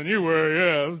beat more than you were.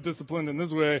 Yeah, I was disciplined in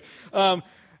this way.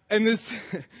 And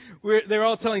they're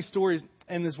all telling stories.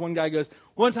 And this one guy goes,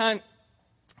 one time,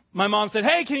 my mom said,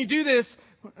 "Hey, can you do this?"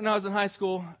 And I was in high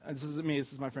school. This isn't me.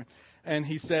 This is my friend. And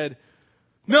he said,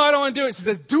 "No, I don't want to do it." She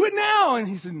says, "Do it now." And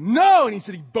he said, "No." And he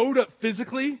said he bowed up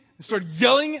physically and started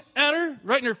yelling at her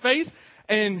right in her face.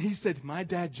 And he said, my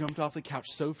dad jumped off the couch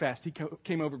so fast. He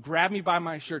came over, grabbed me by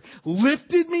my shirt,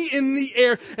 lifted me in the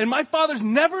air. And my father's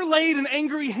never laid an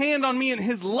angry hand on me in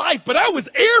his life, but I was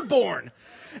airborne.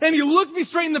 And he looked me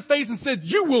straight in the face and said,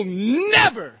 "You will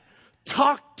never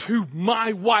talk to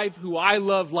my wife who I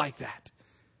love like that."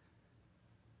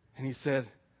 And I said,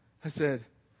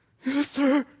 "Yes,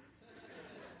 sir.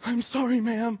 I'm sorry,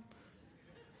 ma'am."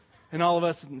 And all of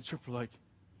us in the trip were like,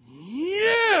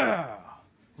 yeah,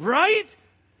 right?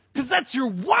 Because that's your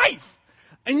wife.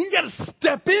 And you got to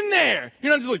step in there.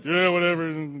 You're not just like, yeah,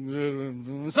 whatever.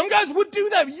 Some guys would do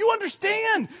that. But you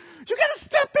understand. You got to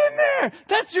step in there.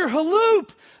 That's your haloop.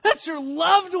 That's your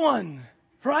loved one.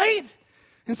 Right?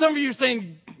 And some of you are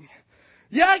saying,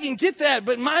 yeah, I can get that.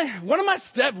 But one of my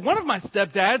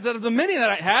stepdads, out of the many that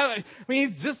I have, I mean,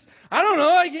 he's just, I don't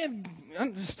know. I can't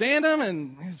understand him,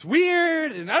 and it's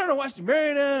weird, and I don't know why she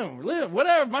married him, or live,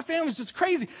 whatever. My family's just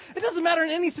crazy. It doesn't matter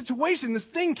in any situation. This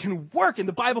thing can work, and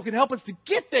the Bible can help us to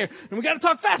get there. And we got to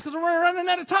talk fast because we're running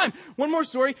out of time. One more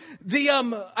story.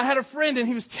 I had a friend, and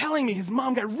he was telling me his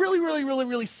mom got really, really, really,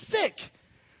 really sick.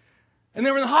 And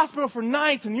they were in the hospital for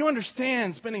nights, and you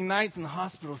understand spending nights in the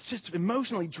hospital is just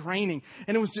emotionally draining.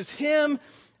 And it was just him,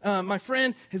 my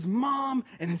friend, his mom,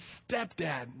 and his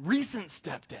stepdad, recent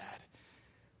stepdad.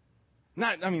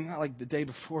 Not like the day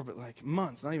before, but like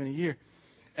months, not even a year.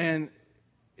 And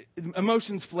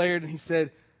emotions flared, and he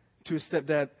said to his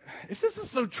stepdad, "If this is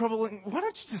so troubling, why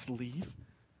don't you just leave?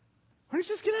 Why don't you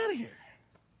just get out of here?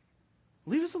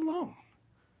 Leave us alone."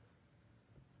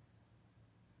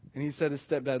 And he said his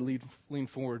stepdad leaned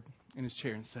forward in his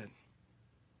chair and said,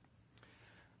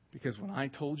 "Because when I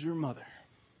told your mother,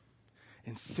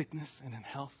 in sickness and in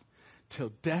health,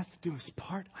 till death do us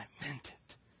part, I meant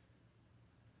it."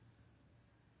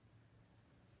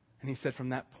 And he said from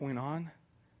that point on,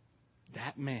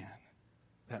 that man,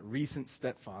 that recent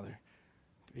stepfather,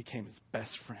 became his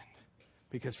best friend.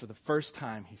 Because for the first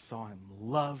time, he saw him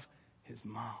love his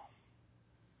mom.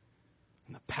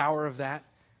 And the power of that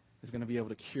is going to be able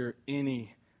to cure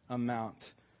any amount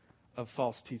of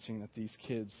false teaching that these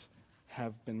kids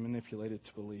have been manipulated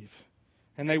to believe.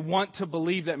 And they want to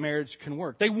believe that marriage can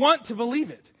work. They want to believe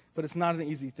it, but it's not an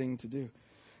easy thing to do.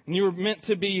 And you were meant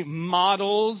to be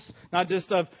models, not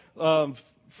just of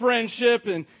friendship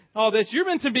and all this. You're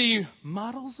meant to be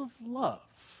models of love.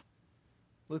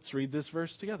 Let's read this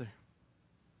verse together.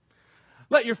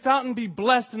 Let your fountain be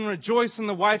blessed and rejoice in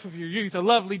the wife of your youth, a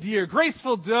lovely deer,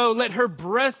 graceful doe. Let her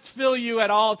breast fill you at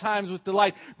all times with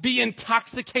delight. Be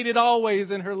intoxicated always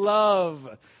in her love.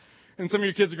 And some of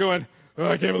your kids are going, oh,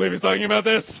 I can't believe he's talking about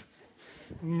this.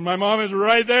 My mom is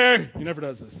right there. He never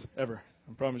does this, ever.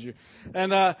 I promise you.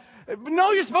 And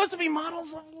no, you're supposed to be models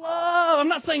of love. I'm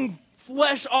not saying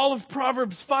flesh all of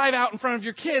Proverbs 5 out in front of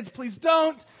your kids. Please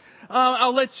don't.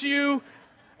 I'll let you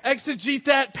exegete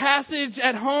that passage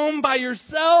at home by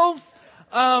yourself.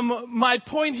 My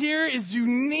point here is you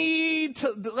need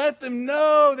to let them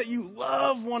know that you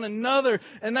love one another.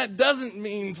 And that doesn't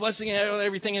mean fleshing out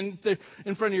everything in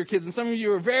front of your kids. And some of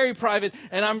you are very private.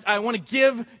 And I want to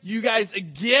give you guys a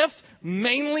gift,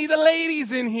 mainly the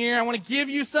ladies in here. I want to give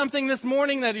you something this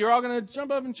morning that you're all going to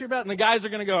jump up and cheer about. And the guys are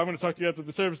going to go, I'm going to talk to you after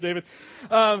the service, David.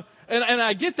 And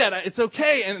I get that. It's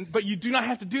okay. But you do not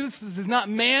have to do this. This is not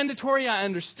mandatory. I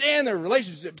understand there are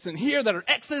relationships in here that are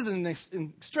exes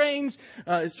and estranged.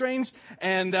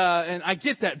 And I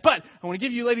get that. But I want to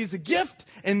give you ladies a gift.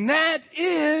 And that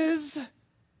is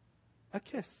a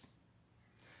kiss.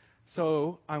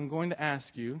 So I'm going to ask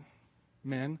you,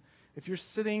 men, if you're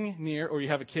sitting near or you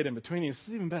have a kid in between you, this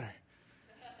is even better.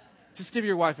 Just give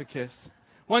your wife a kiss.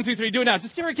 1, 2, 3, do it now.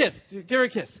 Just give her a kiss. Give her a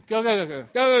kiss. Go.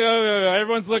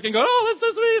 Everyone's looking, going, oh, that's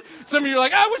so sweet. Some of you are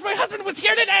like, I wish my husband was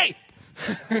here today.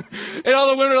 And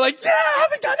all the women are like, yeah, I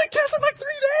haven't gotten a kiss in like 3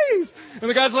 days. And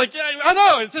the guy's like, yeah, I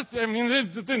know. It's just,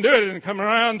 it just didn't do it. It didn't come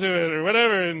around to it or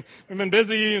whatever. And we've been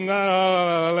busy. And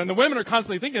the women are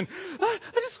constantly thinking, I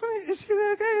just want to, is she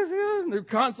okay? And they're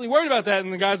constantly worried about that.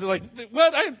 And the guys are like,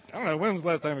 what? I don't know. When was the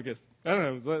last time I kissed? I don't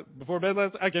know. Was that before bed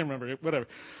last? I can't remember. Whatever.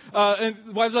 And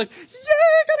the wives are like, yeah,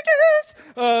 got a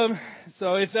kiss.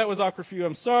 So if that was awkward for you,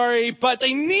 I'm sorry. But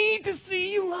they need to see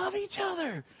you love each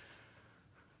other.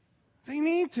 They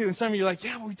need to. And some of you are like,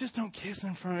 yeah, but we just don't kiss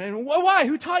in front of them. Why?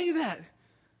 Who taught you that?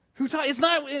 It's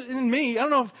not in me. I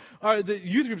don't know if the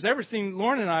youth group's ever seen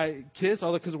Lauren and I kiss,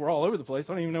 although because we're all over the place.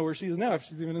 I don't even know where she is now, if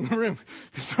she's even in the room,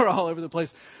 because we're all over the place.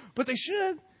 But they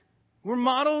should. We're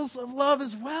models of love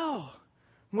as well.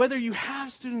 Whether you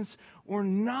have students or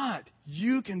not,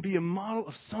 you can be a model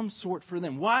of some sort for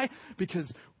them. Why? Because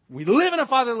we live in a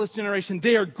fatherless generation.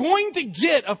 They are going to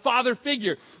get a father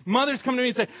figure. Mothers come to me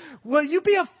and say, will you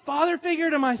be a father figure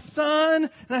to my son?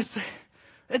 And I say,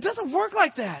 it doesn't work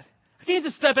like that. I can't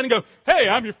just step in and go, hey,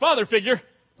 I'm your father figure.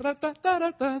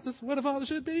 This is what a father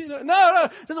should be. No,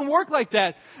 it doesn't work like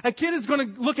that. A kid is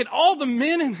going to look at all the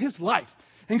men in his life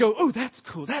and go, oh, that's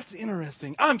cool. That's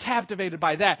interesting. I'm captivated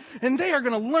by that. And they are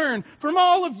going to learn from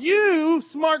all of you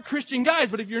smart Christian guys.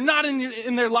 But if you're not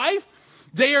in their life,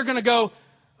 they are going to go,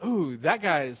 oh, that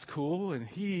guy is cool. And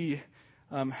he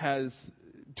has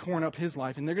torn up his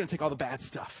life. And they're going to take all the bad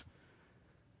stuff.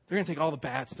 They're going to take all the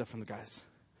bad stuff from the guys.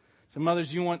 So mothers,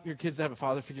 you want your kids to have a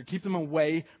father figure. Keep them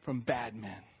away from bad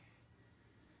men.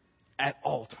 At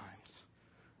all times.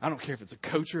 I don't care if it's a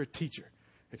coach or a teacher.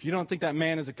 If you don't think that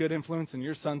man is a good influence in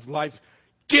your son's life,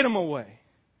 get him away.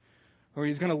 Or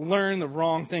he's going to learn the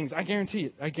wrong things. I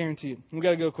guarantee it. We've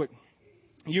got to go quick.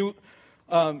 You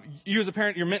as a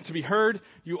parent, you're meant to be heard.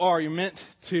 You're meant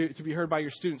to be heard by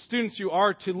your students. Students, you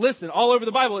are to listen. All over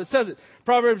the Bible, it says it.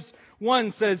 Proverbs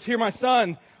 1 says, hear my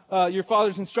son, your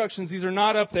father's instructions. These are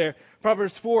not up there.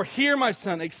 Proverbs 4, hear my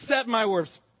son, accept my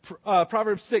words.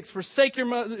 Proverbs 6, forsake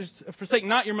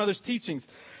not your mother's teachings.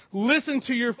 Listen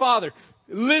to your father.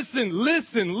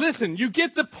 Listen. You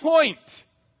get the point.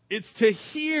 It's to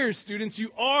hear, students. You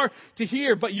are to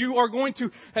hear, but you are going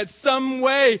to, at some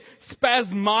way,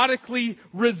 spasmodically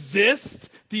resist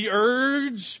the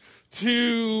urge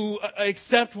to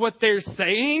accept what they're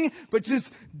saying, but just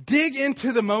dig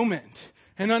into the moment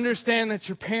and understand that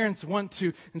your parents want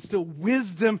to instill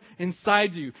wisdom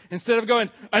inside you. Instead of going,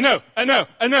 I know,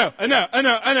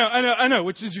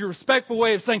 which is your respectful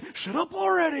way of saying, shut up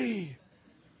already.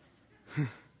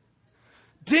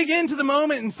 Dig into the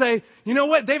moment and say, you know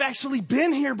what? They've actually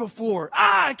been here before.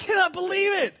 I cannot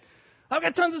believe it. I've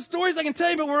got tons of stories I can tell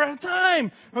you, but we're out of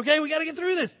time. Okay, we got to get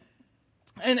through this.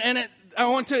 I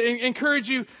want to encourage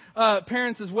you,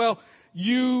 parents as well.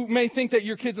 You may think that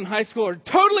your kids in high school are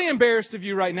totally embarrassed of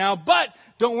you right now, but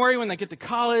don't worry when they get to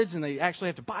college and they actually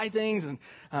have to buy things and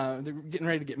they're getting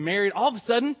ready to get married. All of a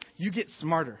sudden, you get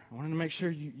smarter. I wanted to make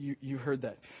sure you heard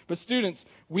that. But students,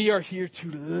 we are here to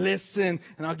listen,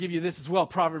 and I'll give you this as well.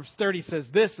 Proverbs 30 says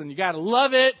this, and you got to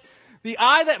love it. The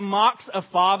eye that mocks a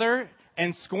father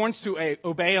and scorns to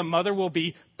obey a mother will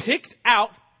be picked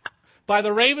out by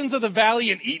the ravens of the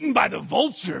valley and eaten by the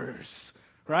vultures.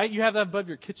 Right? You have that above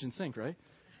your kitchen sink, right?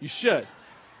 You should.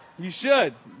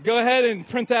 Go ahead and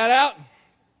print that out.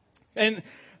 And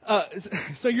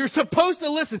So you're supposed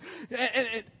to listen.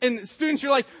 And students,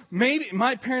 you're like, maybe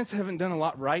my parents haven't done a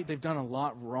lot right. They've done a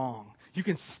lot wrong. You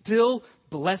can still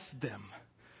bless them.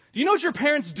 Do you know what your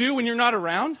parents do when you're not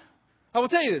around? I will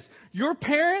tell you this. Your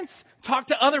parents talk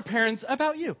to other parents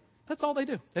about you. That's all they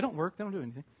do. They don't work. They don't do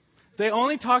anything. They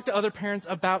only talk to other parents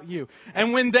about you.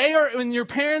 And when your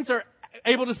parents are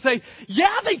able to say,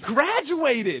 yeah, they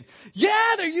graduated.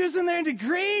 Yeah, they're using their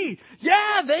degree.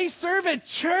 Yeah, they serve at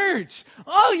church.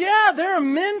 Oh, yeah, they're a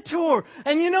mentor.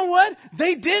 And you know what?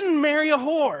 They didn't marry a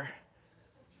whore.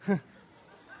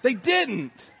 They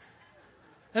didn't.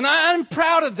 And I'm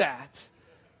proud of that.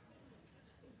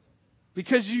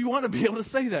 Because you want to be able to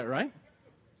say that, right?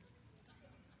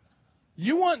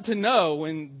 You want to know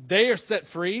when they are set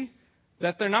free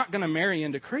that they're not going to marry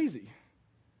into crazy.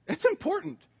 It's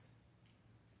important.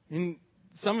 And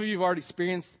some of you have already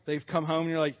experienced, they've come home and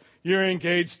you're like, you're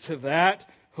engaged to that?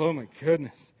 Oh my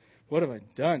goodness, what have I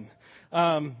done?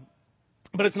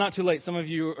 But it's not too late. Some of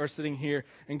you are sitting here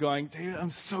and going, David,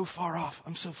 I'm so far off.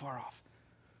 I'm so far off.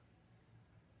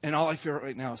 And all I feel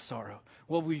right now is sorrow.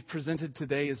 What we presented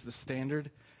today is the standard,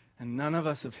 and none of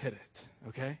us have hit it,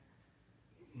 okay?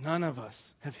 None of us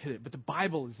have hit it. But the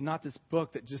Bible is not this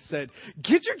book that just said,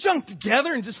 get your junk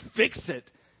together and just fix it.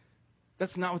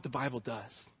 That's not what the Bible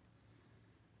does.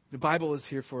 The Bible is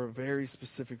here for a very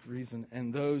specific reason,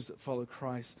 and those that follow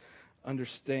Christ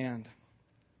understand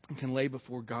and can lay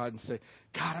before God and say,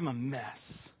 God, I'm a mess.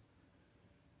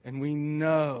 And we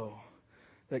know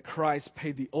that Christ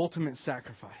paid the ultimate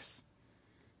sacrifice.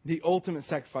 The ultimate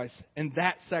sacrifice. And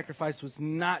that sacrifice was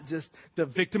not just the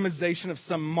victimization of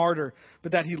some martyr,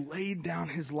 but that he laid down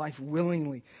his life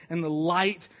willingly. And the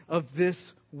light of this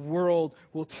world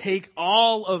will take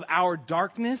all of our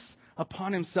darkness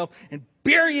upon himself and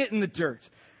bury it in the dirt.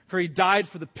 For he died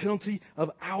for the penalty of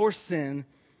our sin,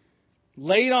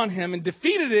 laid on him and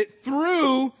defeated it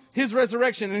through his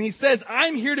resurrection. And he says,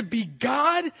 I'm here to be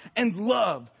God and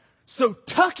love. So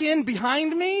tuck in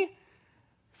behind me,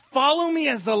 follow me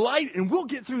as the light, and we'll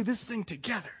get through this thing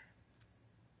together.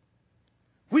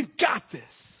 We've got this.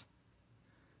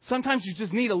 Sometimes you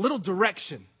just need a little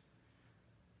direction.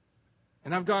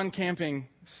 And I've gone camping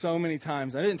so many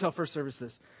times. I didn't tell First Service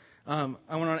this. I went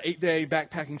on an 8-day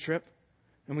backpacking trip,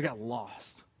 and we got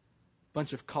lost.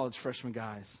 Bunch of college freshman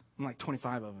guys. I'm like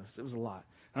 25 of us. It was a lot.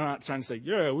 I'm not trying to say,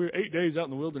 yeah, we were 8 days out in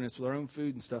the wilderness with our own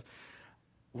food and stuff.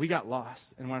 We got lost.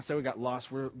 And when I say we got lost,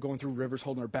 we're going through rivers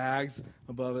holding our bags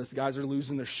above us. Guys are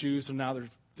losing their shoes, so now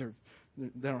they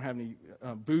don't have any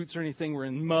boots or anything. We're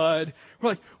in mud.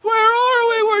 We're like, where are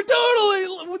we? We're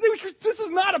totally, this is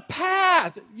not a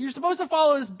path. You're supposed to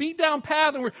follow this beat down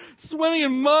path, and we're swimming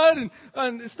in mud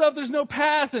and stuff. There's no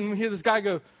path. And we hear this guy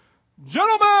go,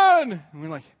 gentlemen. And we're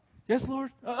like, yes,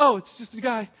 Lord. Oh, it's just a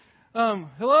guy.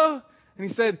 Hello? And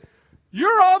he said,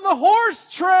 you're on the horse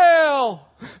trail.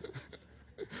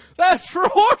 That's for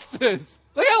horses.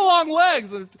 They got long legs.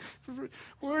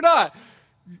 We're not.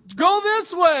 Go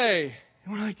this way.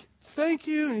 And we're like, thank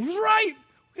you. And he was right.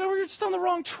 We're just on the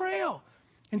wrong trail.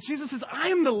 And Jesus says, I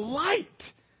am the light.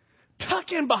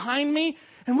 Tuck in behind me,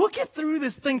 and we'll get through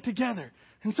this thing together.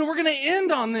 And so we're going to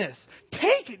end on this.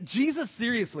 Take Jesus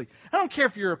seriously. I don't care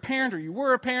if you're a parent or you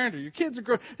were a parent or your kids are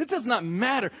grown. It does not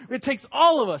matter. It takes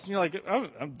all of us. And you're like,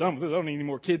 I'm done with this. I don't need any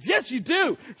more kids. Yes, you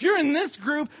do. If you're in this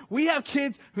group, we have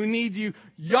kids who need you,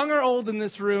 young or old in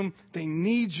this room. They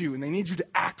need you, and they need you to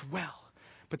act well.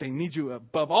 But they need you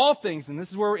above all things, and this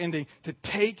is where we're ending, to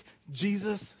take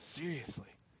Jesus seriously.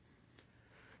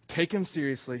 Take him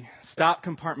seriously. Stop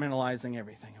compartmentalizing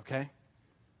everything, okay?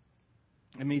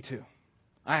 And me too.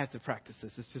 I have to practice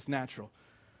this. It's just natural.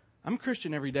 I'm a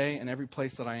Christian every day in every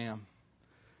place that I am.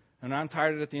 And I'm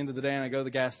tired at the end of the day and I go to the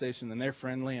gas station and they're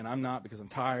friendly and I'm not because I'm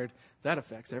tired. That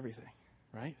affects everything,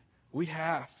 right? We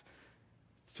have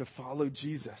to follow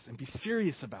Jesus and be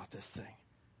serious about this thing.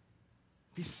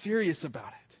 Be serious about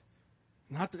it.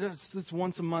 Not that it's this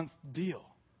once a month deal.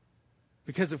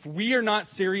 Because if we are not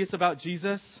serious about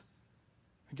Jesus,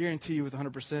 I guarantee you with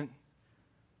 100%,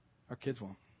 our kids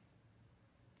won't.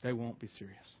 They won't be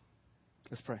serious.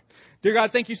 Let's pray. Dear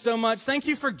God, thank you so much. Thank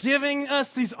you for giving us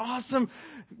these awesome,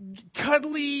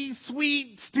 cuddly,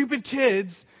 sweet, stupid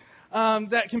kids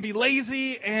that can be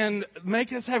lazy and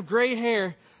make us have gray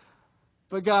hair.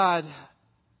 But God,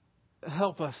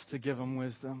 help us to give them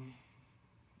wisdom.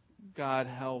 God,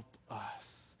 help us.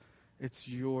 It's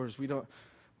yours. We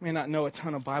may not know a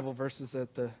ton of Bible verses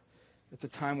at the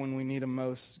time when we need them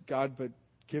most, God, but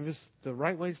give us the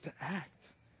right ways to act.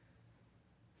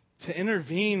 To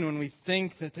intervene when we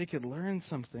think that they could learn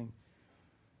something.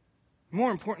 More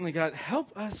importantly, God,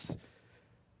 help us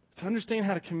to understand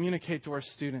how to communicate to our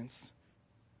students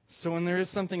So when there is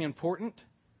something important,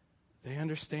 they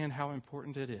understand how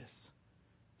important it is.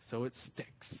 So it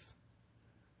sticks.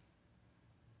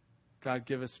 God,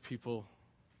 give us people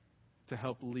to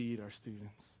help lead our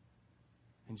students.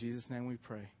 In Jesus' name we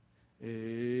pray.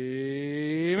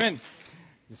 Amen.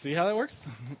 You see how that works?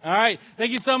 All right.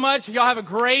 Thank you so much. Y'all have a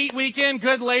great weekend.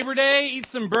 Good Labor Day. Eat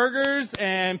some burgers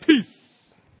and peace.